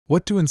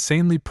What do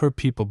insanely poor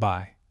people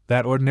buy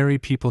that ordinary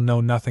people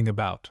know nothing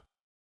about?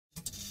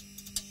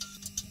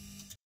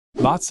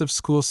 Lots of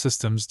school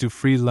systems do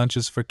free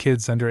lunches for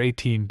kids under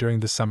 18 during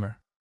the summer.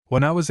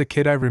 When I was a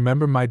kid, I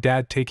remember my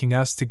dad taking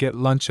us to get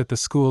lunch at the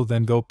school,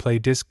 then go play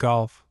disc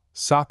golf,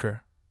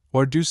 soccer,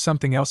 or do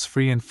something else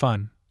free and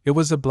fun. It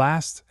was a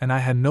blast, and I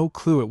had no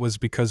clue it was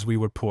because we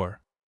were poor.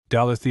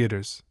 Dollar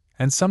theaters,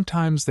 and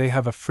sometimes they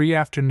have a free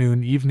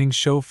afternoon evening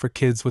show for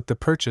kids with the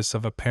purchase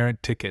of a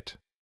parent ticket.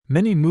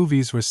 Many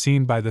movies were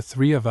seen by the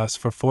three of us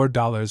for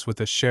 $4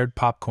 with a shared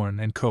popcorn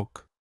and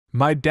Coke.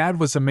 My dad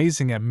was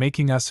amazing at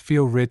making us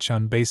feel rich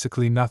on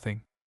basically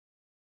nothing.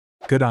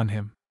 Good on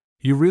him.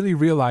 You really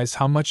realize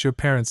how much your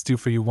parents do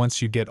for you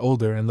once you get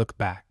older and look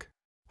back.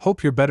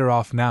 Hope you're better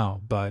off now,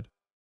 bud.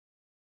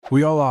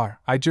 We all are.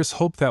 I just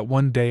hope that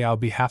one day I'll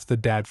be half the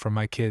dad for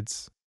my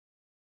kids.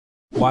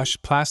 Wash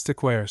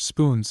plasticware,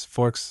 spoons,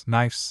 forks,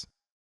 knives.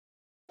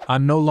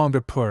 I'm no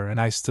longer poor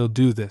and I still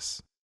do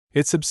this.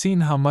 It's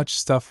obscene how much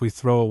stuff we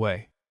throw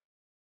away.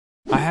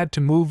 I had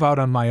to move out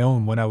on my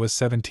own when I was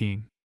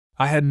 17.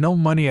 I had no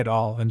money at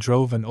all and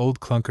drove an old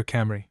clunker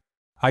Camry.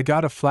 I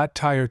got a flat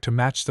tire to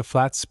match the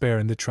flat spare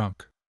in the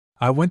trunk.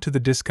 I went to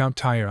the discount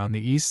tire on the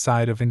east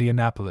side of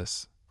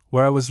Indianapolis,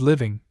 where I was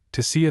living,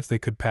 to see if they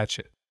could patch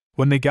it.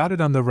 When they got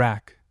it on the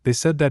rack, they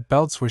said that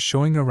belts were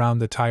showing around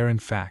the tire, in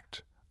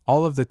fact,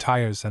 all of the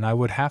tires, and I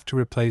would have to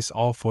replace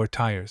all 4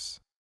 tires.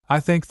 I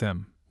thanked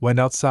them, went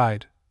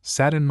outside,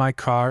 sat in my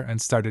car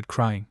and started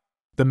crying.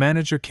 The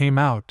manager came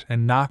out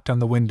and knocked on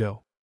the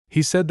window.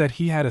 He said that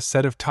he had a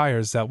set of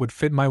tires that would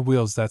fit my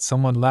wheels that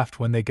someone left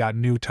when they got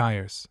new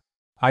tires.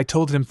 I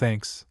told him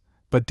thanks,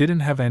 but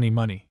didn't have any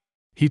money.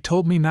 He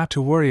told me not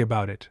to worry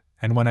about it,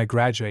 and when I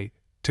graduate,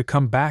 to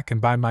come back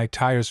and buy my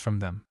tires from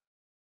them.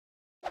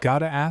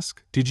 Gotta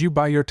ask, did you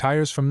buy your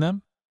tires from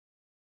them?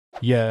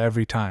 Yeah,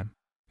 every time.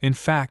 In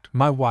fact,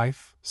 my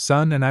wife,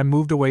 son, and I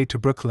moved away to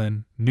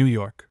Brooklyn, New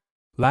York.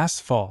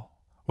 Last fall,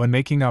 when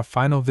making our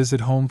final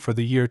visit home for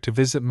the year to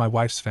visit my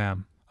wife's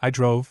fam, I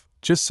drove,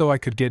 just so I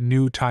could get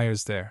new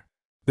tires there.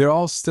 They're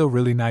all still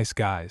really nice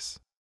guys.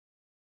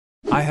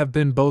 I have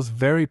been both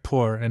very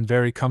poor and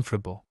very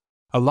comfortable.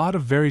 A lot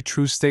of very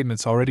true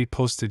statements already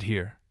posted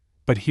here,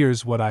 but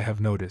here's what I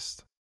have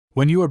noticed.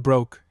 When you are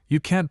broke, you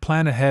can't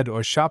plan ahead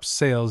or shop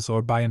sales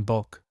or buy in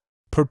bulk.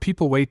 Poor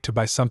people wait to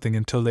buy something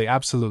until they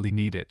absolutely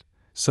need it,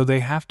 so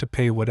they have to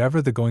pay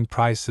whatever the going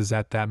price is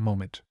at that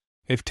moment.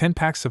 If 10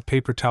 packs of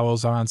paper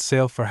towels are on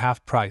sale for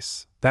half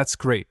price, that's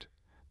great,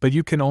 but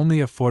you can only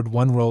afford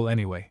 1 roll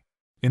anyway.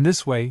 In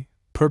this way,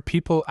 poor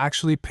people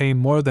actually pay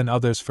more than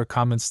others for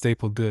common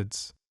staple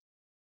goods.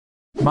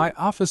 My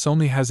office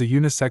only has a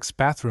unisex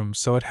bathroom,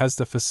 so it has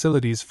the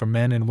facilities for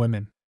men and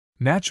women.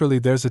 Naturally,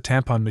 there's a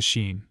tampon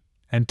machine,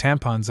 and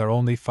tampons are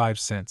only 5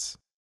 cents.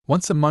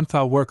 Once a month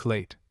I'll work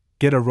late,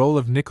 get a roll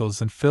of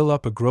nickels and fill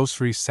up a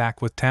grocery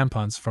sack with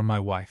tampons for my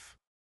wife.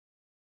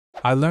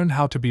 I learned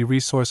how to be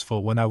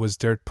resourceful when I was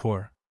dirt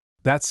poor.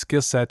 That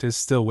skill set is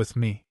still with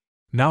me.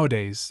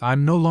 Nowadays,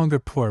 I'm no longer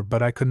poor,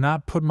 but I could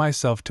not put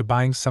myself to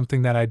buying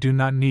something that I do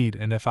not need,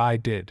 and if I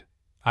did,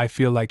 I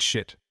feel like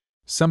shit.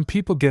 Some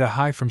people get a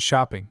high from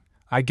shopping.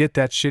 I get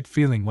that shit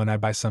feeling when I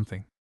buy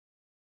something.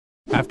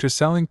 After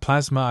selling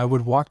plasma, I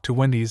would walk to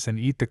Wendy's and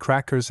eat the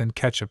crackers and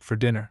ketchup for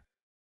dinner.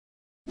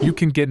 You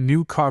can get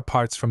new car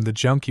parts from the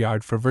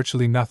junkyard for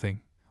virtually nothing,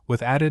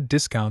 with added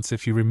discounts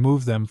if you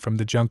remove them from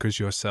the junkers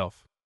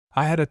yourself.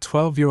 I had a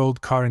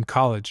 12-year-old car in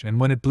college, and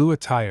when it blew a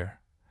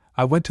tire,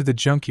 I went to the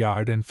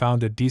junkyard and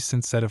found a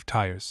decent set of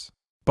tires.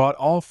 Bought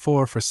all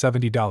 4 for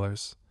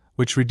 $70,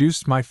 which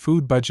reduced my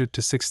food budget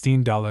to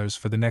 $16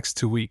 for the next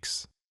 2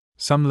 weeks.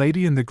 Some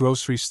lady in the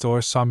grocery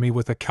store saw me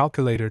with a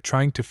calculator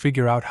trying to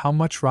figure out how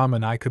much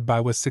ramen I could buy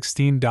with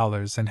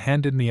 $16 and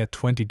handed me a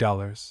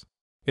 $20.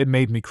 It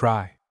made me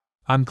cry.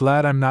 I'm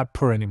glad I'm not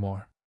poor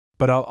anymore,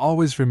 but I'll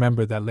always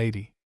remember that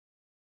lady.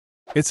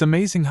 It's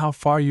amazing how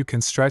far you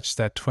can stretch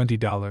that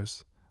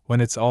 $20 when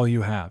it's all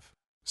you have.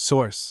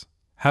 Source: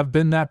 have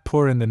been that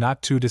poor in the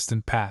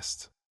not-too-distant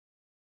past.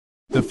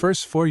 The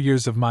first 4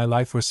 years of my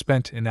life were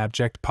spent in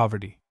abject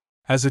poverty.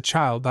 As a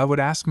child, I would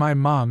ask my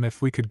mom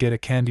if we could get a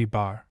candy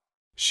bar.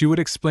 She would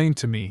explain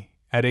to me,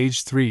 at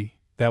age 3,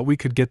 that we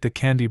could get the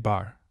candy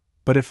bar,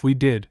 but if we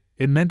did,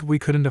 it meant we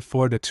couldn't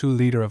afford a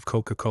 2-liter of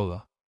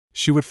Coca-Cola.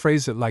 She would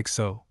phrase it like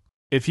so: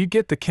 if you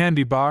get the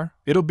candy bar,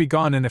 it'll be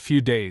gone in a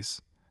few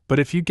days, but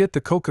if you get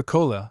the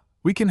Coca-Cola,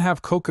 we can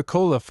have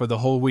Coca-Cola for the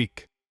whole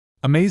week.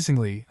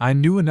 Amazingly, I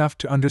knew enough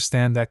to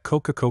understand that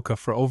Coca-Cola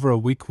for over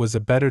a week was a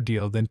better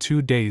deal than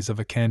 2 days of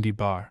a candy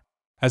bar.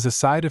 As a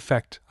side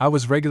effect, I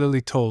was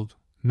regularly told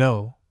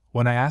no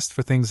when I asked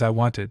for things I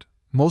wanted,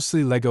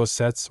 mostly Lego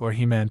sets or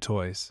He-Man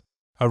toys.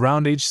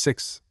 Around age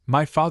 6,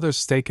 my father's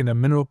stake in a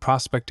mineral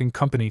prospecting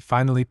company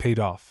finally paid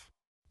off.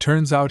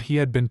 Turns out he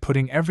had been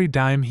putting every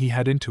dime he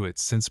had into it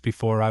since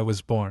before I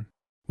was born.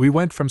 We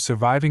went from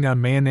surviving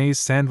on mayonnaise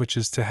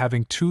sandwiches to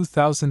having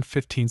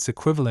 2015's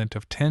equivalent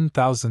of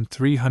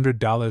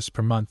 $10,300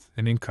 per month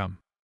in income.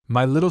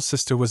 My little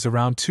sister was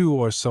around 2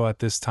 or so at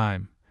this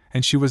time,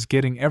 and she was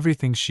getting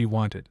everything she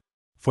wanted.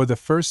 For the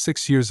first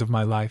 6 years of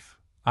my life,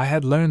 I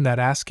had learned that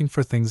asking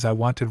for things I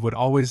wanted would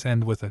always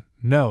end with a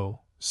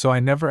no, so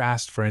I never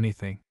asked for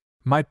anything.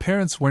 My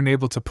parents weren't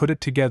able to put it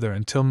together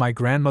until my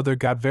grandmother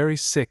got very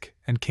sick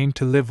and came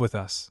to live with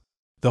us.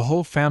 The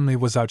whole family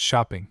was out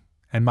shopping,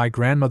 and my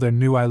grandmother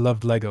knew I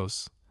loved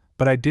Legos,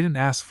 but I didn't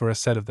ask for a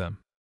set of them.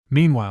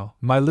 Meanwhile,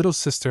 my little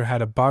sister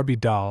had a Barbie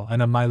doll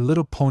and a My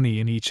Little Pony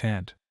in each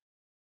hand.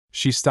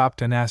 She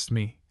stopped and asked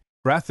me,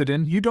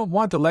 "Rathdin, you don't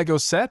want the Lego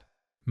set?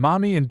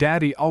 Mommy and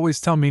Daddy always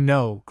tell me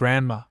no,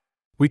 Grandma.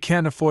 We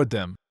can't afford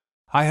them."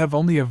 I have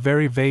only a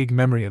very vague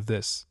memory of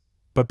this,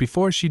 but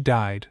before she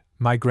died,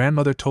 my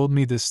grandmother told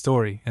me this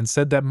story and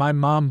said that my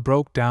mom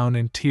broke down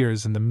in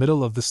tears in the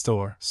middle of the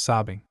store,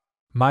 sobbing.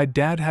 My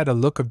dad had a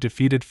look of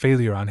defeated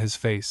failure on his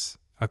face,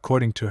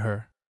 according to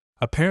her.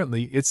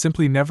 Apparently, it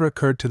simply never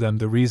occurred to them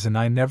the reason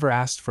I never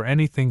asked for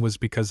anything was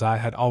because I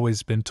had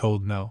always been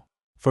told no.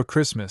 For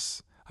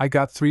Christmas, I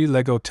got 3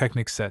 Lego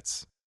Technic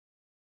sets.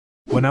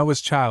 When I was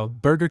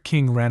child, Burger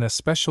King ran a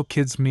special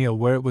kids meal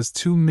where it was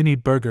 2 mini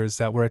burgers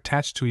that were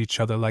attached to each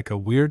other like a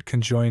weird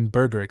conjoined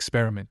burger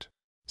experiment.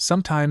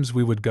 Sometimes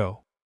we would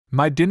go.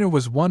 My dinner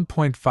was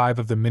 1.5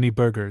 of the mini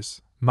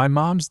burgers, my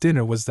mom's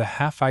dinner was the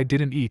half I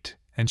didn't eat,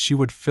 and she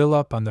would fill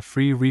up on the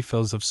free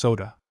refills of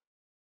soda.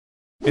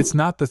 It's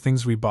not the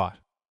things we bought.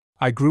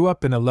 I grew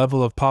up in a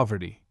level of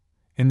poverty,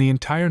 in the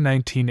entire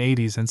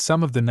 1980s and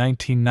some of the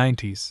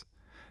 1990s,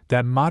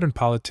 that modern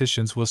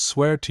politicians will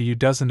swear to you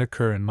doesn't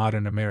occur in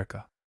modern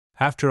America.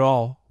 After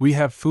all, we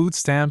have food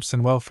stamps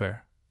and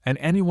welfare, and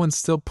anyone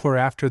still poor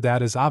after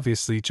that is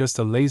obviously just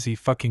a lazy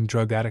fucking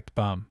drug addict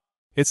bum.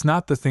 It's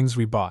not the things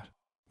we bought.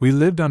 We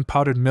lived on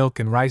powdered milk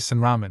and rice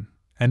and ramen,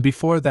 and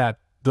before that,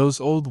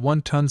 those old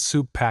 1-ton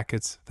soup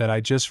packets that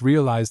I just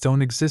realized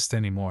don't exist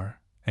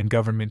anymore, and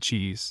government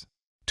cheese.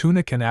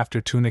 Tuna can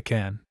after tuna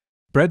can.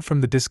 Bread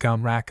from the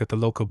discount rack at the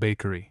local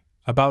bakery,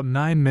 about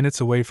 9 minutes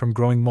away from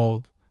growing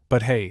mold,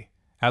 but hey,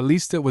 at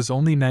least it was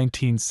only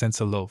 19 cents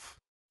a loaf.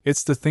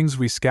 It's the things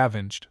we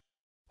scavenged.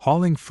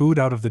 Hauling food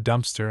out of the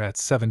dumpster at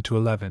 7 to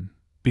 11,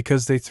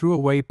 because they threw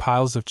away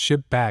piles of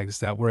chip bags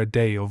that were a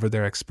day over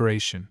their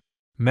expiration.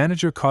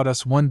 Manager caught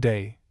us one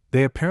day.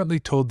 They apparently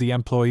told the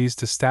employees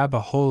to stab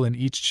a hole in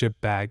each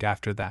chip bag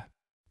after that.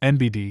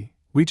 NBD,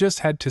 we just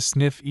had to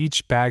sniff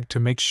each bag to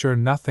make sure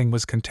nothing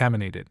was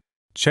contaminated.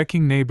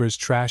 Checking neighbors'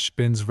 trash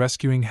bins,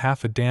 rescuing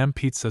half a damn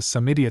pizza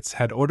some idiots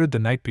had ordered the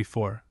night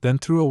before, then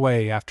threw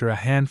away after a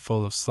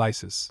handful of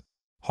slices.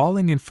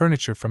 Hauling in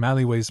furniture from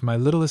alleyways. My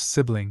littlest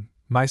sibling,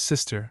 my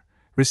sister,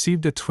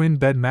 received a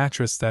twin-bed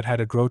mattress that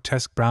had a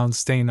grotesque brown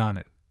stain on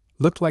it.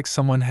 Looked like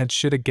someone had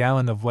shit a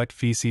gallon of wet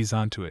feces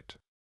onto it.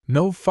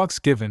 No fucks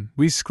given,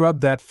 we scrubbed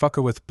that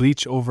fucker with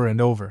bleach over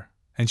and over,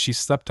 and she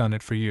slept on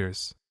it for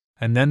years.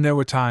 And then there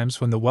were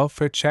times when the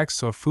welfare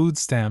checks or food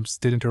stamps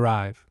didn't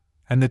arrive,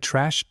 and the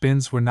trash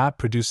bins were not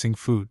producing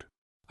food.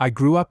 I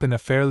grew up in a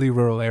fairly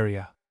rural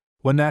area.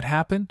 When that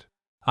happened,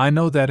 I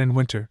know that in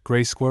winter,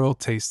 gray squirrel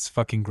tastes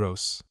fucking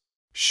gross.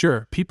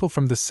 Sure, people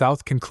from the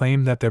south can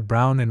claim that their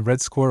brown and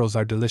red squirrels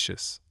are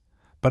delicious,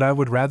 but I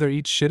would rather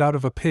eat shit out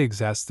of a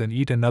pig's ass than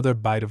eat another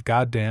bite of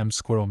goddamn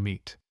squirrel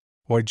meat.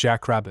 Or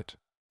jackrabbit.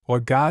 Or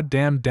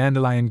goddamn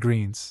dandelion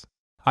greens.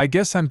 I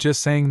guess I'm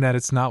just saying that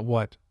it's not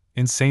what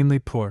insanely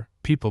poor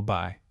people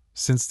buy.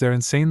 Since they're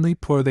insanely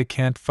poor, they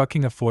can't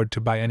fucking afford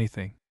to buy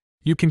anything.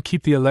 You can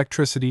keep the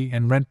electricity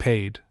and rent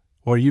paid,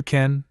 or you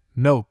can,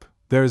 nope,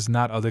 there is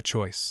not other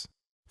choice.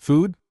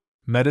 Food,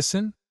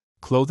 medicine,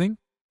 clothing,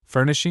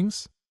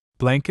 furnishings,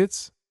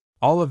 blankets,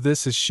 all of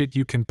this is shit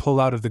you can pull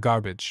out of the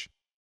garbage.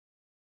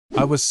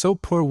 I was so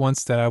poor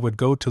once that I would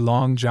go to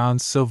Long John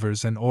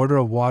Silver's and order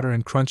a water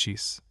and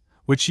crunchies,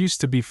 which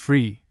used to be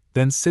free,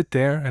 then sit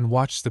there and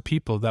watch the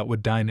people that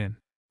would dine in.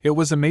 It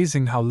was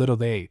amazing how little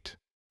they ate,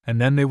 and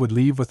then they would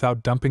leave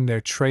without dumping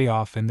their tray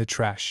off in the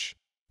trash.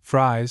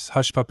 Fries,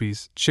 hush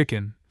puppies,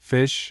 chicken,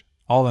 fish,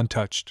 all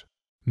untouched.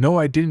 No,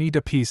 I didn't eat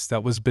a piece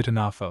that was bitten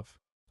off of.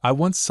 I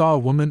once saw a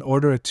woman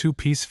order a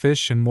 2-piece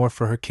fish and more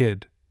for her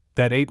kid,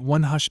 that ate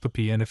 1 hush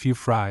puppy and a few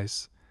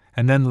fries,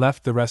 and then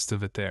left the rest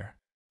of it there.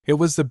 It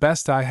was the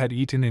best I had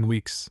eaten in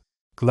weeks.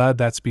 Glad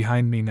that's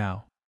behind me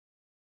now.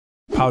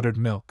 Powdered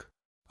milk.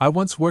 I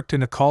once worked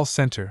in a call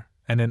center,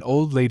 and an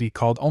old lady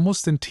called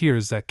almost in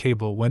tears that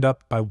cable went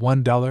up by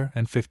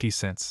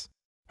 $1.50.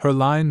 Her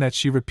line that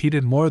she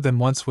repeated more than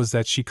once was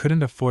that she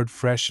couldn't afford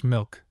fresh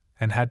milk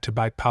and had to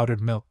buy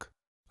powdered milk.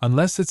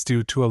 Unless it's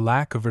due to a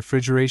lack of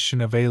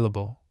refrigeration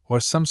available or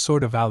some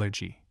sort of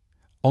allergy.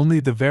 Only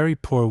the very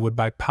poor would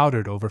buy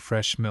powdered over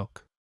fresh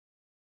milk.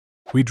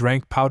 We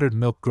drank powdered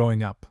milk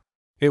growing up.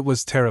 It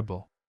was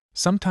terrible.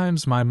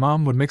 Sometimes my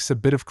mom would mix a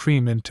bit of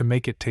cream in to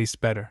make it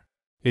taste better.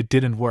 It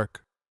didn't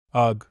work.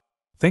 Ugh.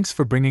 Thanks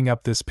for bringing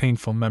up this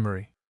painful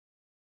memory.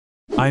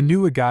 I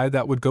knew a guy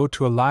that would go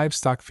to a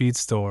livestock feed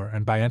store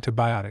and buy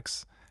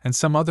antibiotics and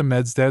some other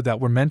meds there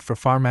that were meant for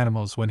farm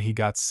animals when he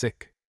got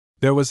sick.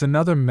 There was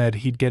another med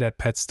he'd get at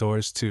pet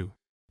stores too.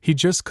 He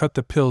just cut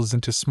the pills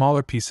into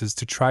smaller pieces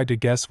to try to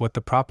guess what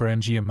the proper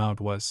mg amount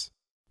was.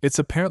 It's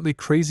apparently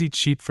crazy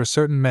cheap for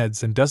certain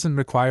meds and doesn't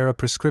require a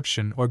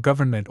prescription or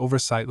government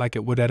oversight like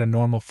it would at a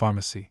normal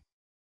pharmacy.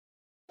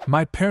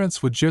 My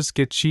parents would just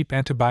get cheap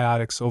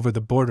antibiotics over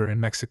the border in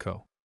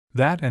Mexico.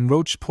 That and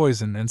roach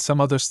poison and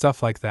some other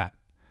stuff like that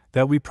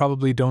we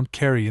probably don't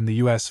carry in the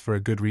US for a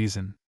good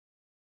reason.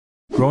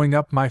 Growing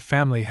up, my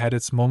family had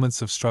its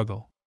moments of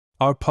struggle.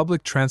 Our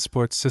public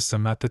transport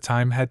system at the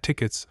time had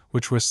tickets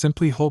which were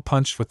simply hole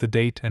punched with the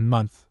date and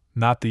month,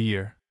 not the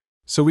year.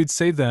 So we'd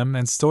save them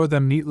and store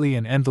them neatly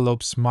in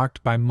envelopes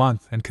marked by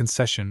month and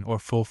concession or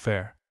full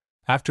fare.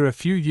 After a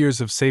few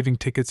years of saving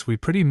tickets, we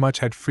pretty much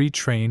had free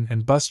train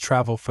and bus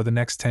travel for the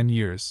next 10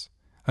 years,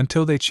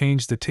 until they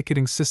changed the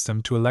ticketing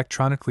system to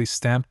electronically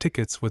stamped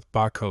tickets with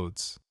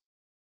barcodes.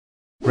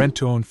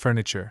 Rent-to-own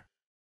furniture.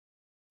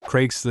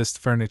 Craigslist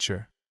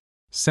furniture.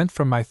 Sent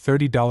from my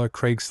 $30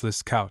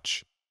 Craigslist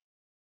couch.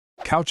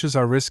 Couches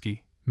are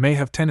risky, may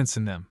have tenants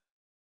in them.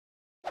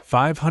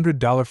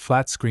 $500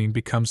 flat screen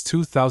becomes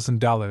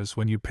 $2,000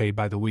 when you pay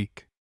by the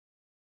week.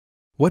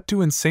 What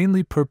do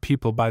insanely poor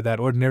people buy that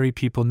ordinary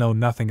people know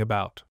nothing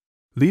about?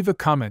 Leave a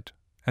comment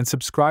and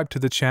subscribe to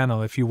the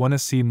channel if you want to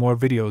see more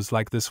videos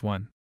like this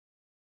one.